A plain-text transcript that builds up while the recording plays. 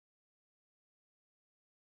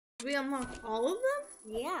Did we unlock all of them?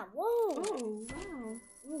 Yeah, whoa. Oh, wow.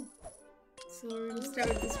 Ooh. So we're gonna start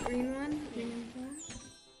with this green one. Green and black.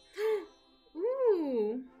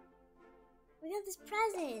 Ooh. We got this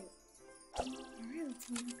present. Alright, let's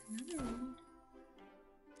unlock another one.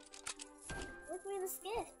 Look at this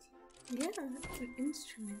gift. Yeah, that's an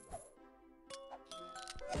instrument.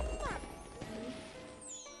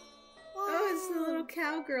 Oh, it's the little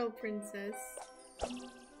cowgirl princess.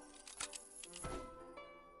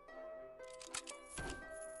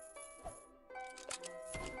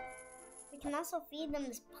 We can also feed them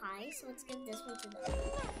this pie, so let's give this one to them.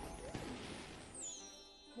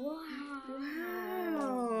 Wow.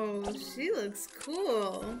 Wow, she looks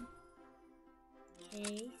cool.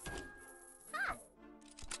 Okay.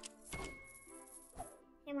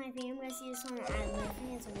 Hey, my friend, I'm gonna see this on the ad, but I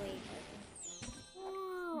think it's way better.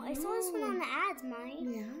 Wow, I saw this one on the ads, Mike.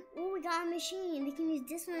 Yeah. Oh, we got a machine. They can use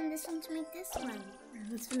this one and this one to make this one. Alright,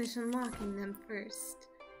 let's finish unlocking them first.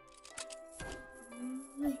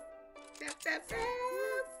 Tap, tap, tap.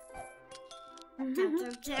 Tap,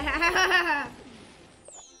 tap, tap.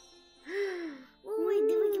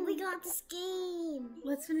 Oh, we got this game.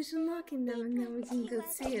 Let's finish unlocking them and then we can go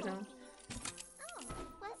see it all.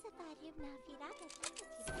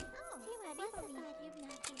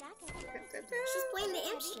 She's playing the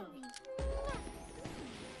instrument.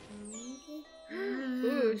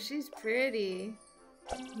 Ooh, she's pretty.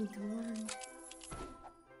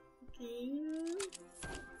 Okay.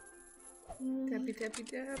 Tappy, tappy,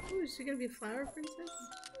 tap. Ooh, is she gonna be a flower princess?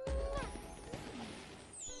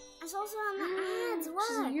 I saw this on the ads.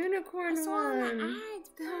 She's a What? unicorn I saw on one. the ads.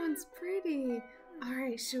 That one's pretty.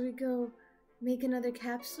 Alright, should we go make another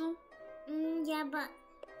capsule? Yeah, but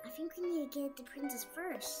I think we need to get the princess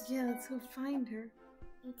first. Yeah, let's go find her.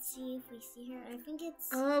 Let's see if we see her. I think it's...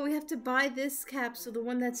 Oh, we have to buy this capsule, the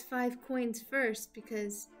one that's 5 coins first,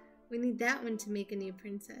 because we need that one to make a new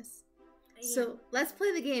princess. Yeah. So, let's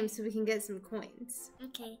play the game so we can get some coins.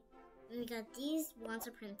 Okay. And we got these. Wants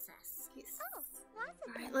a princess. Yes.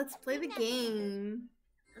 Alright, let's play the game.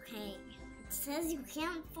 Okay. It says you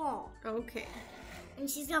can't fall. Okay. And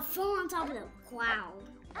she's got fall on top of the cloud.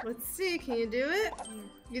 Let's see, can you do it?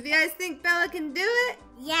 You guys think Bella can do it?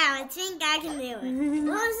 Yeah, I think I can do it.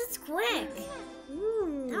 Wow, this is quick.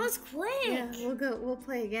 Ooh. That was quick. Yeah, we'll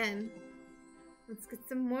play again. Let's get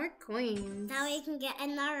some more coins. That way you can get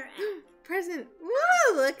another... Present.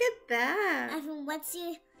 Whoa, look at that. Let's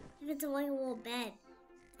see if it's like a little bed.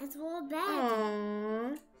 It's a little bed.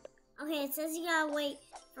 Aww. Okay, it says you gotta wait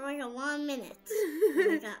for like a 1 minute.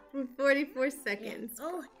 For 44 seconds.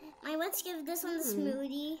 Yeah. Oh, let's give this one the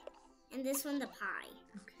smoothie and this one the pie.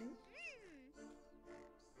 Okay.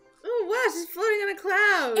 Oh wow, she's floating on a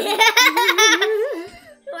cloud.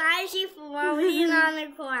 Why is she floating on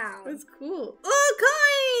a cloud? That's cool. Oh,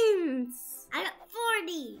 coins! I got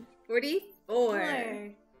 40.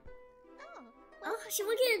 44. Oh, she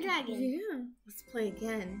look at a dragon. Yeah. Let's play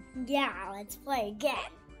again. Yeah, let's play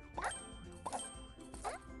again.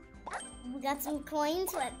 We got some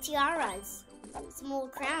coins with tiaras. Some little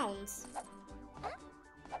crowns.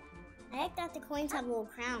 I like that the coins have little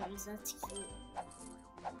crowns. That's cute.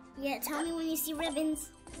 Yeah, tell me when you see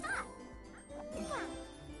ribbons.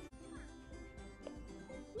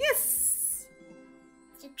 Yes!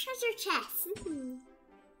 It's a treasure chest.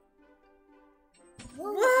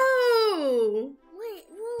 Whoa. Whoa! What?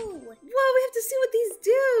 Whoa. Whoa, we have to see what these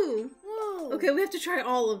do. Whoa. Okay, we have to try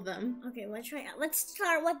all of them. Okay, let's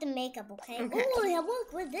start with the makeup, okay? Okay. Oh, yeah,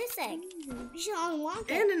 look, with this egg. We should unlock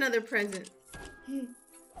it. And another present.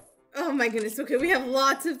 Oh my goodness, okay, we have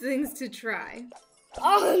lots of things to try.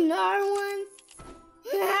 Oh, another one.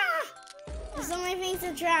 There's so many things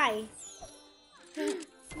to try.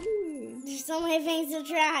 There's so many things to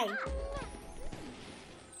try.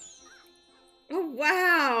 Oh,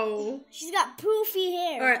 wow. She's got poofy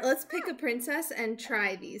hair. All right, let's pick a princess and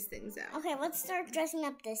try these things out. Okay, let's start dressing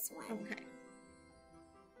up this one. Okay.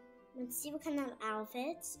 Let's see what kind of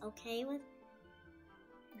outfits. Okay, with...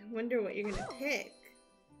 I wonder what you're gonna pick.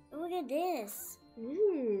 Look at this.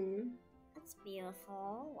 Ooh. That's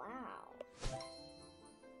beautiful. Wow.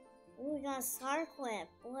 Ooh, we got a star clip.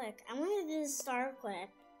 Look, I want to do the star clip.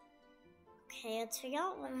 Okay, let's figure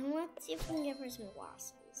out what... Let's see if we can give her some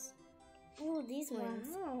glasses. Ooh, these ones.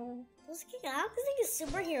 Wow. Those kick out. It's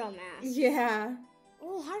like a superhero mask. Yeah.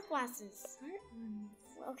 Ooh, heart glasses. Heart ones.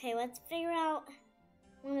 Okay, let's figure out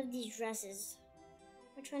one of these dresses.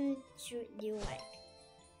 Which one do you like?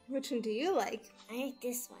 Which one do you like? I like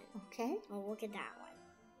this one. Okay. Oh, look at that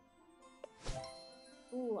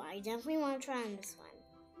one. Ooh, I definitely want to try on this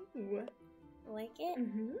one. Ooh. You like it?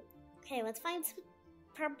 Mm-hmm. Okay, let's find some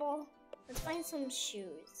purple. Let's find some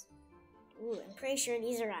shoes. Ooh, I'm pretty sure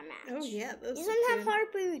these are a match. Oh yeah, those These are ones have good.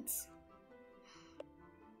 heart boots.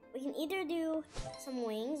 We can either do some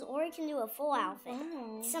wings or we can do a full outfit.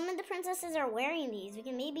 Wow. Some of the princesses are wearing these. We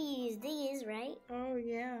can maybe use these, right? Oh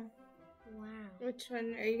yeah. Wow. Which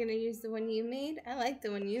one are you gonna use? The one you made? I like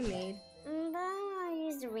the one you made. But I want to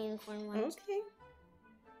use the raincorn ones. Okay.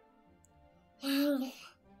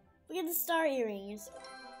 Look at the star earrings.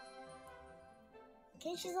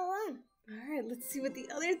 Okay, she's all done. All right, let's see what the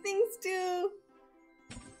other things do.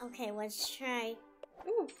 Okay, let's try.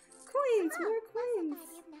 Ooh, coins, more coins.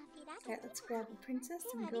 All right, let's grab a princess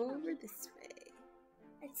and go over this way.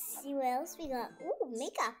 Let's see what else we got. Ooh,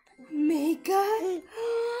 makeup. Makeup.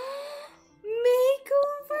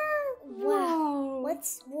 Makeover. Wow.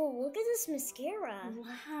 Whoa, look at this mascara. I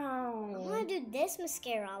Wow. want to do this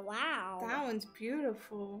mascara. Wow. That one's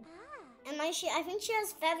beautiful. And I think she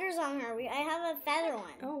has feathers on her. I have a feather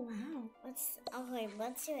one. Oh wow. Let's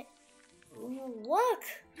do it. Ooh, look.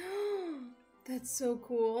 That's so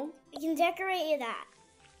cool. We can decorate that.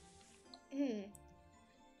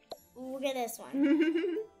 Look at this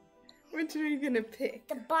one. Which are you gonna pick?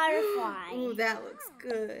 The butterfly. Ooh, that looks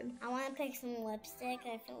good. I want to pick some lipstick.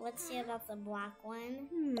 Let's see about the black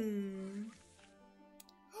one.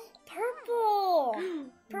 Purple.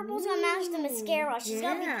 Purple's gonna match the mascara. She's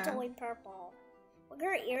gonna be totally purple. Look at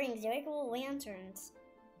her earrings. They're like little lanterns.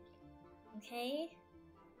 Okay.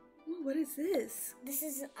 Ooh, what is this? This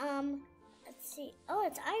is let's see. Oh,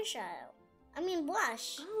 it's eyeshadow. I mean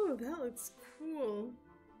blush. Oh, that looks cool.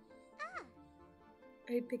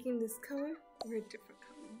 Are you picking this color or a different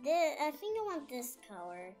color? I think I want this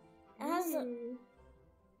color. It has a,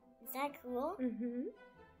 is that cool? Mm-hmm.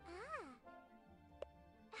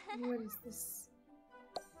 What is this?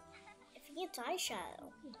 I think it's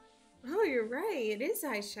eyeshadow. Oh, you're right. It is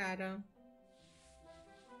eyeshadow.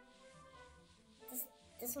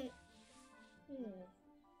 This one. I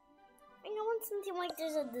think I want something like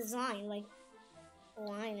there's a design, like.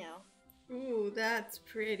 Oh, I know. Ooh, that's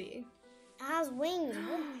pretty. It has wings.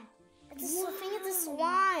 I think it's a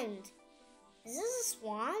swan. Is this a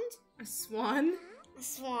swan? A swan? A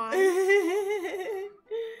swan.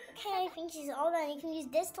 Okay, I think she's all done. You can use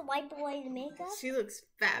this to wipe away the makeup. She looks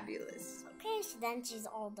fabulous. Okay, so then she's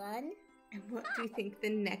all done. And what do you think the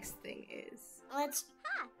next thing is? Let's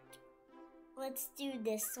do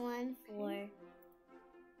this one for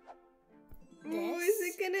this. Ooh, is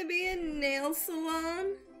it gonna be a nail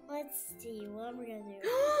salon? Let's see, what we're gonna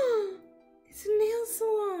do. It's a nail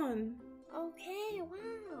salon. Okay,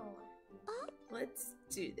 wow. Let's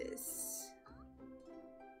do this.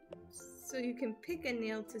 So you can pick a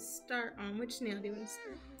nail to start on. Which nail do you want to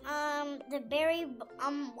start? The very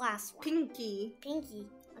last one. Pinky. Pinky.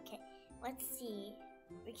 Okay, let's see.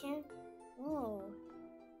 We can. Whoa.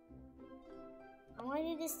 I want to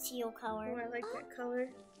do this teal color. Oh, I like that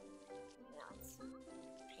color. No, it's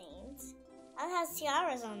paint. That has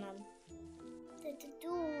tiaras on them.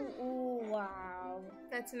 Ooh, wow.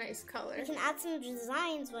 That's a nice color. We can add some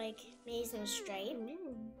designs, like maybe some stripe.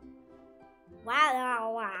 Ooh.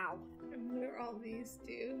 Wow. And what are all these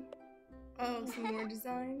do? Oh, some more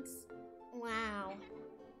designs. Wow.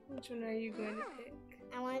 Which one are you going to pick?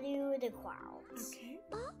 I want to do the clouds. Okay.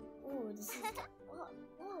 Ooh, this is the. Whoa.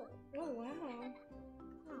 Oh, wow.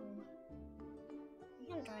 Oh.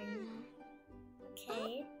 I can try.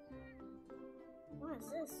 Okay. What is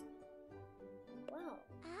this? Wow.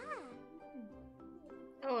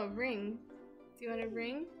 Oh, a ring. Do you want a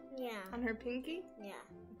ring Yeah. on her pinky? Yeah.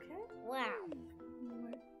 Okay. Wow.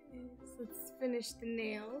 Let's finish the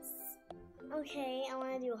nails. Okay, I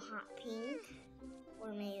want to do a hot pink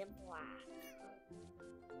or maybe a black.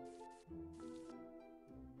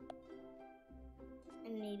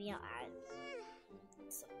 And maybe I'll add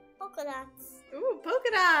some polka dots. Ooh,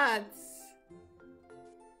 polka dots!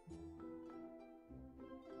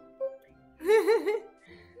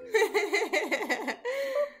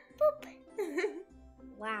 Boop.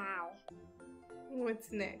 Wow.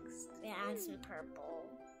 What's next? We add some purple.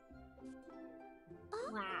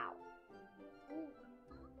 Wow.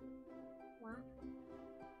 What?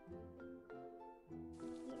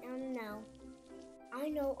 No. I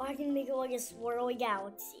know I can make it like a swirly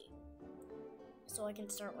galaxy. So I can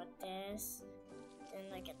start with this, then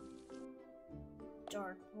like a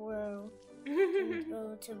dark blue, and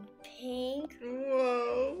go to pink.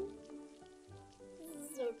 Whoa. This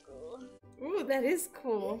is so cool. Ooh, that is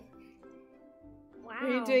cool. Wow. Are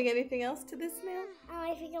you doing anything else to this nail?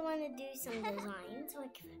 Oh, I think I want to do some designs.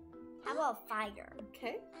 Like, how about a fire?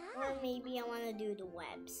 Okay. Or maybe I want to do the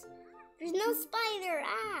webs. There's no spider!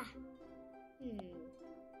 Ah!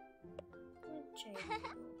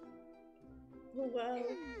 Oh, wow.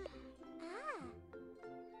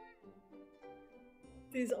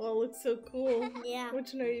 These all look so cool. Yeah.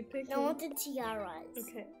 Which one are you picking? I want the tiaras.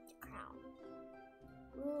 Okay. The crown.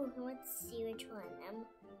 Ooh, let's see which one.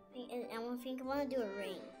 I want to do a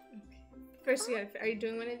ring. Okay. First, are you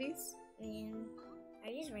doing one of these?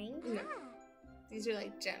 Are these rings? No. These are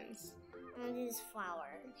like gems. I want to do this flower.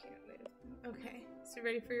 Okay. So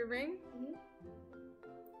ready for your ring? Mm-hmm.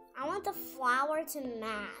 I want the flower to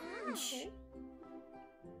match. Okay.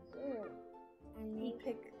 Ooh. And You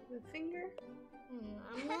pick the finger.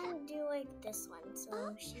 I'm gonna do like this one.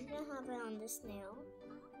 So she's gonna have it on this nail.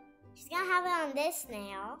 She's gonna have it on this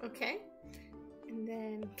nail. Okay. And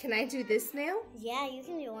then, can I do this nail? Yeah, you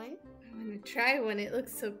can do one. I want to try one. It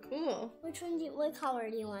looks so cool. Which one what color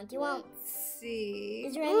do you want? Do you want? Let's see.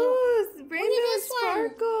 Is there any? Ooh, rainbow this one.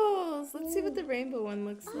 sparkles. Let's see what the rainbow one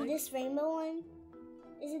looks like. This rainbow one?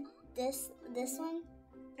 Is it this one?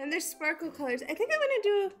 And there's sparkle colors. I think I'm gonna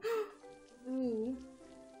do. Ooh.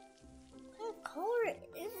 What color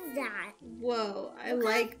is that? Whoa, I What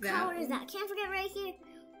like kind of that. color is that? Can't forget right here.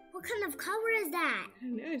 What kind of color is that? I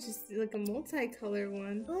know, it's just like a multicolor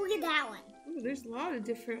one. Oh, look at that one. Ooh, there's a lot of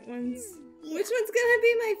different ones. Yeah. Which one's gonna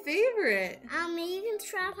be my favorite? Maybe you can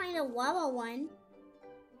try to find a yellow one.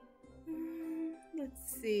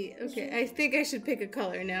 Let's see. Okay, I think I should pick a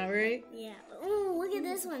color now, right? Yeah. Oh, look at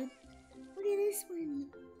this one. Look at this one.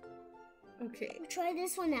 Okay, We'll try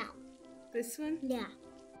this one out. this one? Yeah.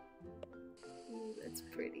 Ooh, that's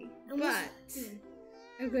pretty. And But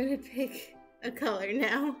I'm going to pick a color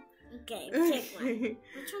now. Okay, pick one.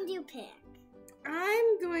 Which one do you pick?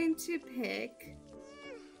 I'm going to pick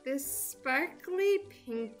this sparkly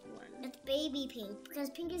pink one. It's baby pink because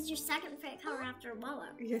pink is your second favorite color after yellow.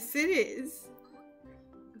 Yes, it is.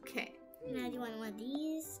 Okay. Now, do you want one of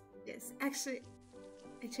these? Yes, actually,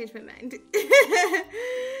 I changed my mind.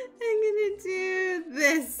 I'm gonna do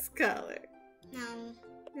this color. No.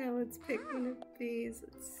 Now let's pick one of these.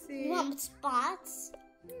 Let's see. You want spots?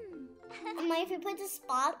 If we put the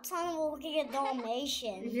spots on, we'll look like a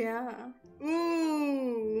Dalmatian. Yeah. You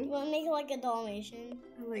Ooh. want to make it like a Dalmatian?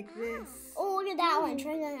 I like this. Oh, look at that one.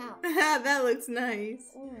 Try that out. That looks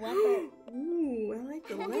nice. Ooh, leopard. Ooh, I like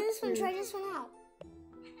the Look leopard. at this one. Try this one out.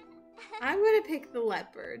 I'm gonna pick the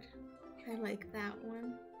leopard. I like that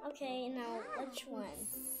one. Okay, now which one?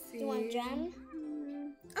 See. Do you want gem?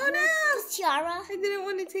 Oh no! This tiara. I didn't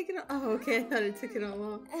want to take it off. Oh, okay. I thought I took it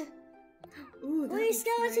all off. Ooh, that Wait, looks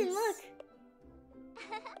skeleton, nice. look.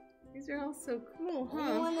 These are all so cool, You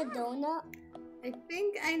huh? want a donut? I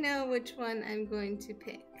think I know which one I'm going to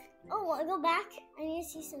pick. Oh, well, go back. I need to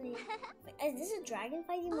see something. Is this a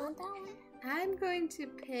dragonfly? Do you want that one? I'm going to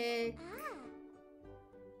pick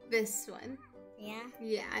this one. Yeah.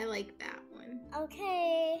 Yeah, I like that one.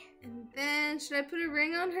 Okay. And then, should I put a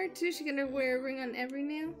ring on her too? She's gonna wear a ring on every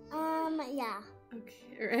nail? Yeah.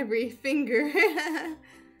 Okay, or every finger.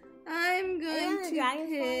 I'm going to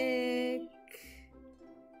dragonfly? pick...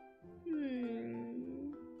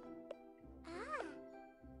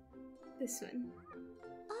 This one.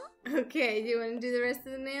 Okay, do you want to do the rest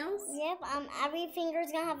of the nails? Yep. Every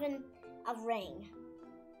finger's gonna have a ring.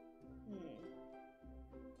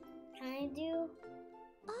 Can I do?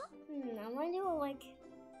 I want to do like.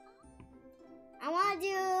 I want to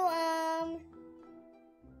do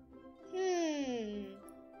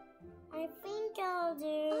I think I'll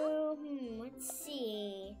do. Let's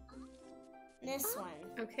see. This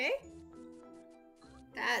one. Okay.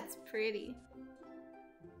 That's pretty.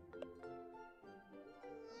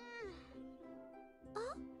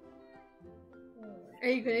 Are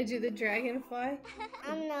you gonna do the dragonfly?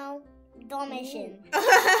 No. Dalmatian.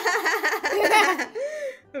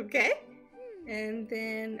 Okay. And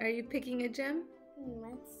then, are you picking a gem?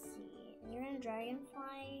 Let's see. You're in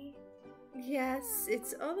dragonfly. Yes,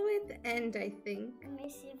 it's all the way at the end, I think. Let me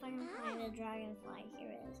see if I can find a dragonfly. Here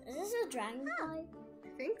it is. Is this a dragonfly? I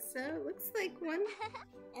think so. It looks like one.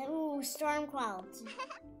 Ooh, storm clouds.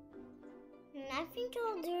 I think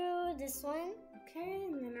I'll do this one. Okay,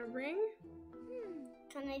 and then a ring.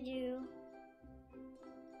 Can I do?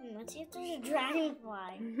 Let's see if there's a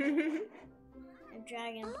dragonfly. A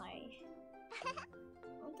dragonfly. I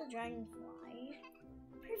want the dragonfly.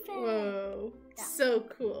 Perfect. Whoa, Yeah. so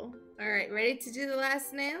cool. All right, ready to do the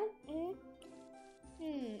last nail? I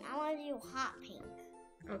want to do hot pink.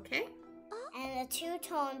 Okay. And a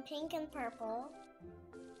two-tone pink and purple.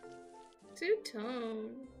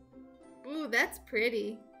 Two-tone. Ooh, that's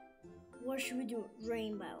pretty. Or should we do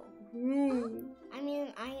rainbow? Ooh. I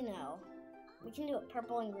know. We can do it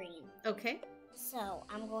purple and green. Okay. So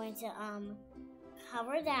I'm going to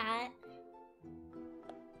cover that.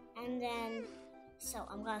 And then so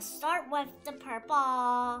I'm gonna start with the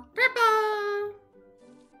purple. Purple.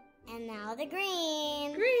 And now the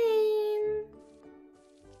green. Green.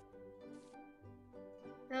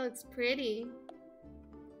 That looks pretty.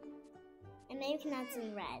 And maybe we can add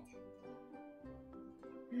some red.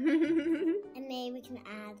 And maybe we can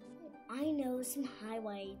add, I know, some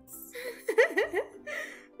highlights.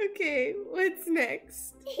 Okay, what's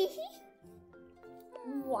next?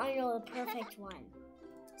 Ooh, I know the perfect one.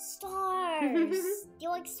 Stars. Do you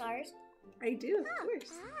like stars? I do, of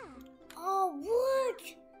course. Oh, look.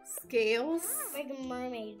 Scales. Like a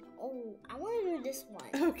mermaid. Oh, I want to do this one.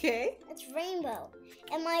 Okay. It's rainbow.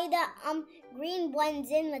 And like the green blends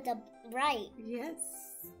in with the bright. Yes.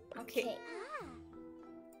 Okay.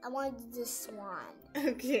 I want to do the swan.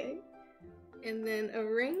 Okay. And then a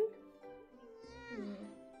ring.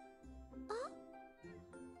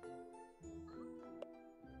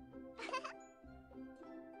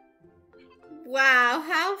 Wow,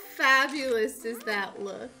 how fabulous does that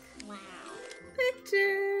look? Wow.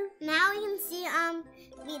 Picture. Now we can see, now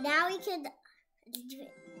we could,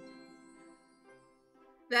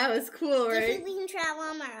 That was cool, do you right? think we can try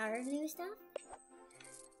on our new stuff?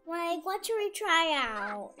 Like, what should we try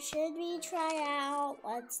out? Should we try out,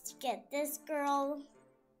 let's get this girl.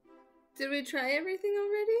 Did we try everything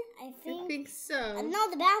already? I think so. No,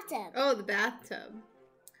 the bathtub. Oh, the bathtub.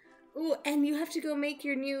 Oh, and you have to go make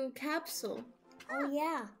your new capsule. Oh,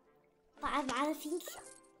 yeah. But I think,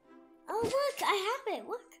 oh, look, I have it,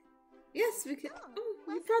 look. Yes, we can. Oh,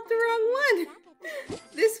 you brought the wrong one.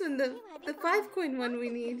 This one, the 5-coin one we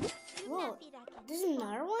need. Whoa, there's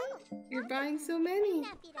another one? You're buying so many.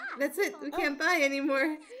 That's it. We can't buy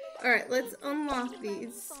anymore. All right, let's unlock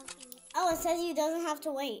these. Oh, it says you doesn't have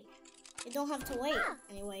to wait. You don't have to wait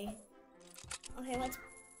anyway. Okay, let's.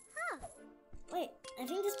 Wait, I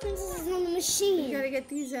think this princess is on the machine. We gotta get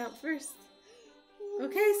these out first.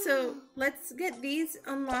 Okay, so let's get these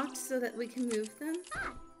unlocked so that we can move them.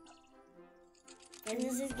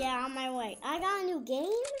 Princesses, get on my way. I got a new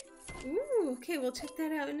game? Ooh, okay, we'll check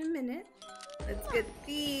that out in a minute. Let's get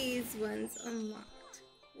these ones unlocked.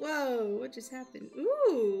 Whoa, what just happened?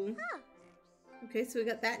 Ooh. Okay, so we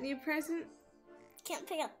got that new present. Can't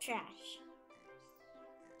pick up trash.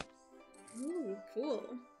 Ooh,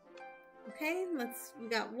 cool. Okay, we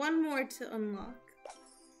got one more to unlock.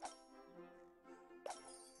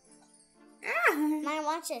 Ah! Now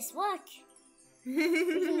watch this, look. We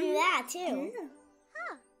can do that too. Yeah.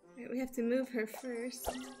 Right, we have to move her first.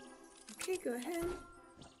 Okay, go ahead.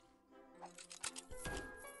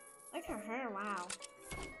 Look at her, wow.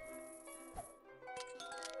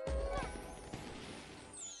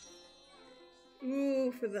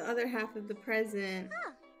 Ooh, for the other half of the present.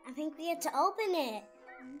 I think we have to open it.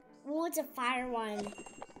 Ooh, it's a fire one.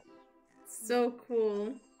 So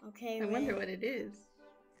cool. Okay, I wonder what it is.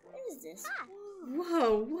 What is this?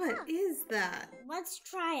 Whoa, what is that? Let's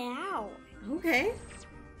try it out. Okay.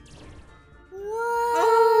 Whoa!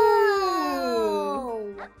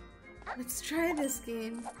 Oh! Let's try this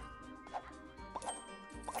game.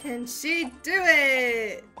 Can she do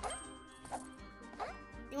it?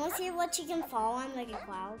 You want to see what she can fall on like a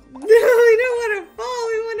cloud? No, we don't want to fall.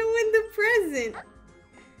 We want to win the present.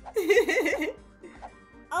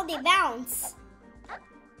 Oh, they bounce.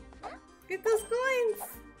 Get those coins.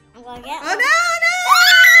 I'm gonna get Oh, one. no,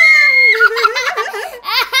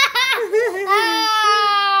 Oh!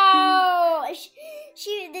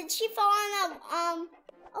 Did she fall on the,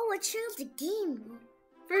 oh, it showed up the game.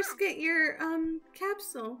 First, get your,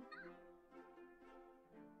 capsule.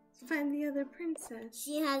 Let's find the other princess.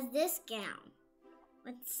 She has this gown.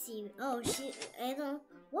 Let's see. Oh, I don't,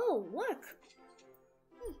 whoa, look.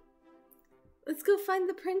 Let's go find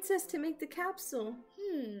the princess to make the capsule.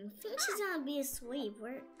 I think she's gonna be asleep.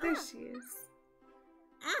 Where? There she is.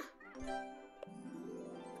 Ah! Put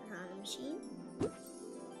her on the machine.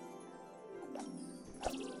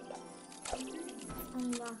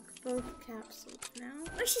 Unlock both capsules now.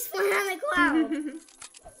 Oh, she's flying on the cloud.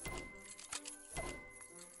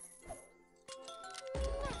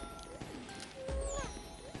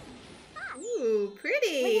 Ooh,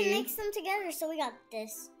 pretty. We can mix them together. So we got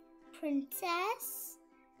this princess.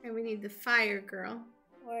 And we need the fire girl.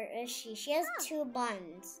 Where is she? She has two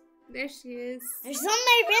buns. There she is. There's so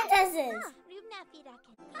many princesses.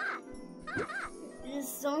 There's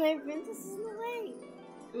so many princesses in the way.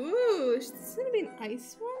 Ooh, is this gonna be an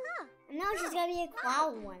ice one? And now she's gonna be a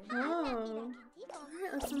cloud one. Oh.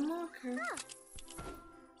 Alright, let's unlock her.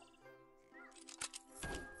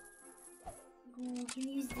 Oh, we can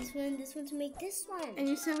use this one to make this one. And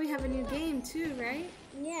you said we have a new game too, right?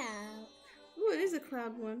 Yeah. Ooh, it is a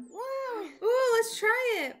cloud one. Wow. Ooh, let's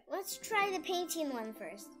try it. Let's try the painting one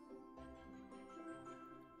first.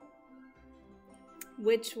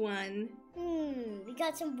 Which one? We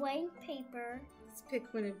got some blank paper. Let's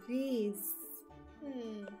pick one of these.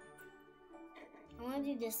 I want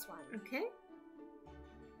to do this one. Okay.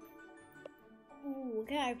 Ooh,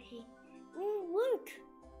 gotta paint. Ooh, look.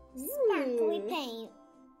 Sparkly paint.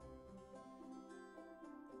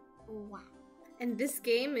 Wow. And this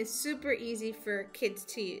game is super easy for kids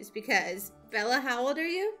to use because Bella, how old are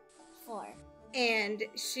you? 4. And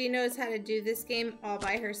she knows how to do this game all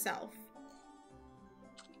by herself.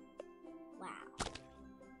 Wow.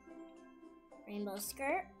 Rainbow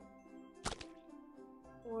skirt.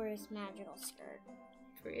 Or is magical skirt?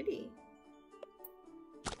 Pretty.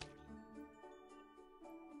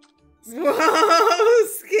 Whoa,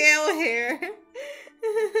 scale hair.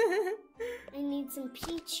 I need some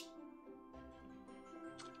peach.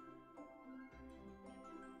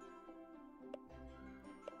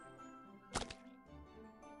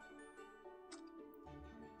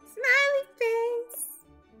 Smiley face.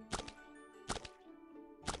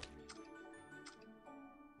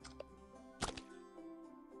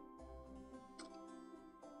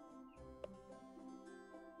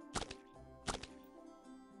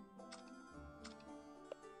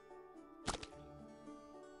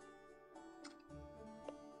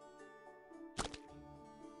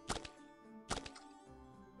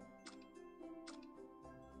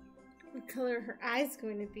 What color are her eyes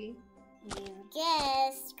going to be? You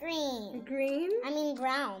guessed green. Green? I mean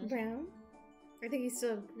brown. Brown? I think you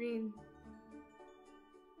still have green.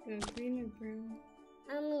 You have green or brown?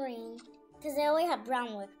 I'm green. Because I only have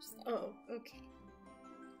brown lipstick. Oh, okay.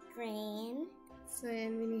 Green. So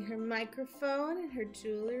then we need her microphone and her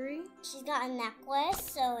jewelry. She's got a necklace,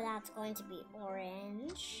 so that's going to be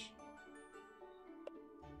orange.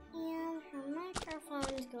 And her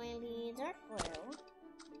microphone is going to be dark blue.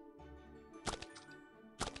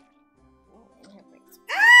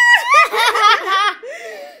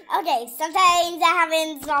 Okay, sometimes that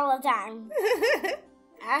happens all the time.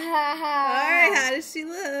 Alright, how does she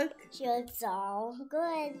look? She looks all good.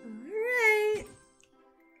 Alright.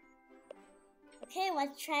 Okay,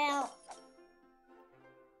 let's try out.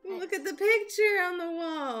 Look at the picture on the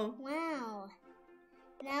wall. Wow.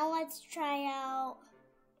 Now let's try out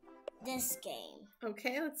this game.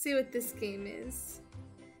 Okay, let's see what this game is.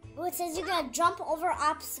 Oh, it says you gotta jump over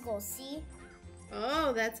obstacles, see?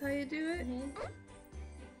 Oh, that's how you do it?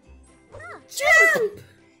 Jump!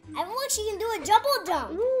 And look, she can do a double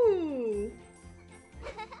jump. Ooh.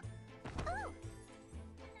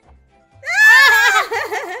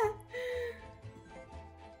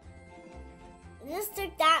 This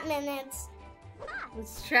took that minutes.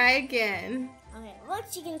 Let's try again. Okay, look,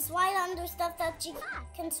 she can slide under stuff that she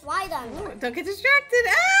can slide under. Ooh, don't get distracted.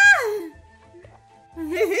 Ah!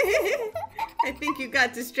 I think you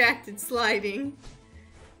got distracted sliding.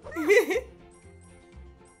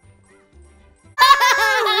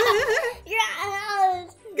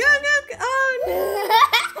 Yes! Go, go, go. Oh,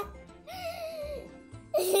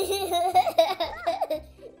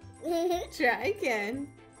 no. Try again.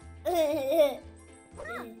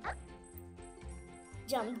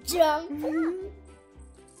 Jump, jump.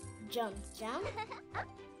 Jump, jump.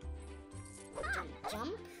 Jump,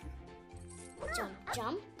 jump. Jump,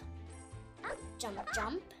 jump. Jump,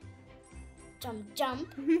 jump. Jump, jump.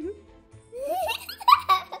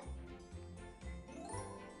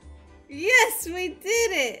 Yes, we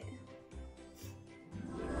did it.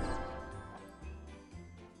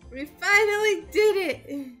 We finally did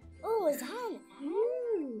it. Oh, is that an egg?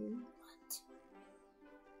 Ooh.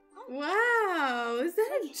 What? Wow, is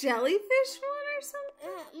that a jellyfish one or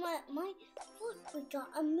something? Look, we got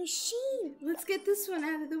a machine. Let's get this one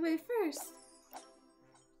out of the way first.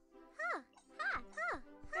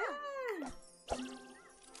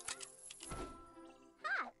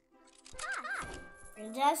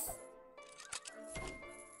 Princess?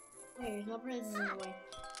 Wait, there's no princess in the way.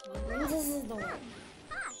 No princess is the way.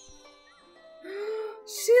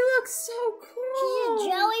 She looks so cool. She's a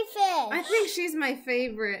jellyfish. I think she's my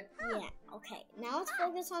favorite. Yeah, okay. Now let's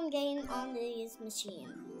focus on getting on this machine.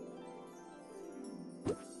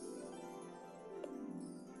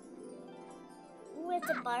 Ooh, it's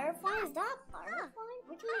a butterfly? Is that a butterfly?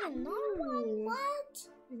 We can make another one? What?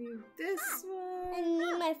 I need this one. I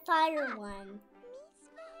need my fire one.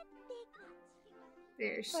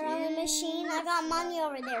 There she Put on the is. machine. I got money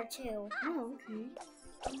over there too. Oh, okay.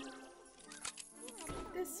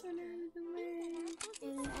 This one out of the way.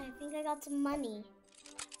 And I think I got some money.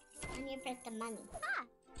 I need to get the money.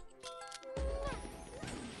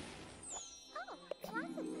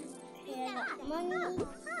 Okay, I got money.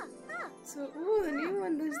 So, ooh, the new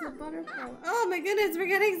one, there's the butterfly. Oh my goodness, we're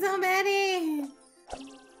getting so many.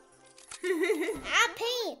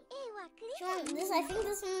 Paint! I think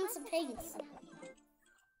this one wants to paint.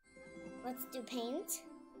 Let's do paint.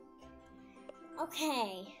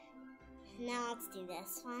 Okay. Now let's do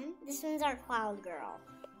this one. This one's our cloud girl.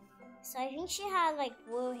 So I think she had like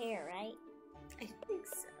blue hair, right? I think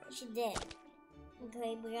so. She did.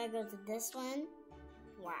 Okay, we gotta go to this one.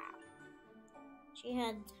 Wow. She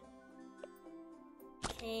had...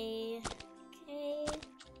 Okay.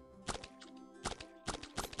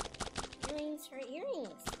 Earrings for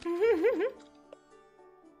earrings.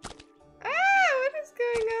 What is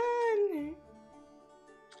going on?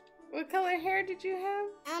 What color hair did you have?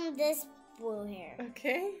 This blue hair.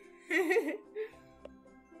 Okay.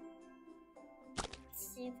 Let's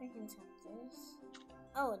see if I can tap this.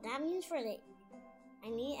 Oh, that means for the...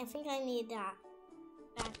 I think I need that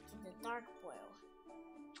back to the dark blue.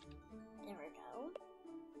 There we go.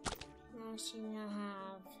 Now she's gonna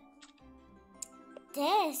have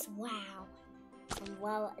this. Wow.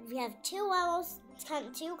 Well, we have two levels,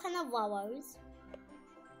 two kind of levels.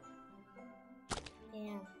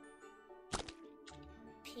 Yeah.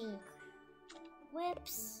 Pink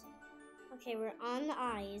whips. Okay, we're on the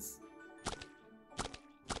eyes.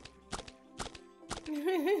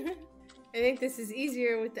 I think this is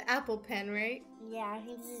easier with the Apple Pen, right? Yeah, I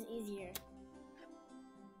think this is easier.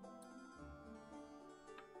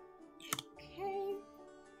 Okay.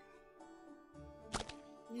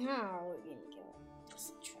 Now we're gonna give this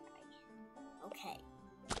a try. Okay.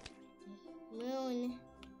 Moon.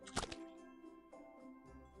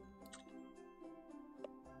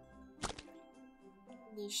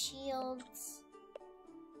 These shields.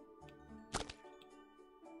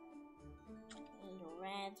 And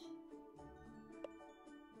red.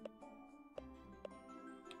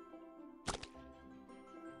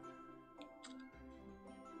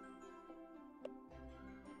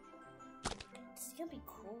 This is gonna be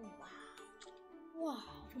cool. Wow.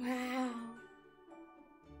 Wow.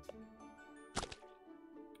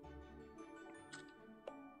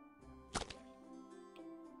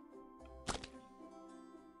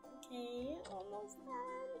 Okay, almost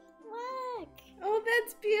done. Look. Oh,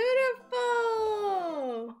 that's beautiful.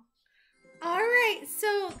 All right,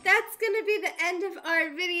 so that's going to be the end of our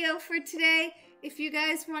video for today. If you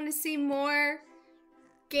guys want to see more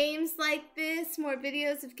games like this, more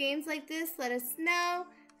videos of games like this, let us know.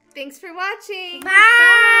 Thanks for watching.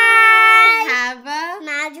 Bye. Have a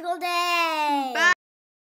magical day. Bye.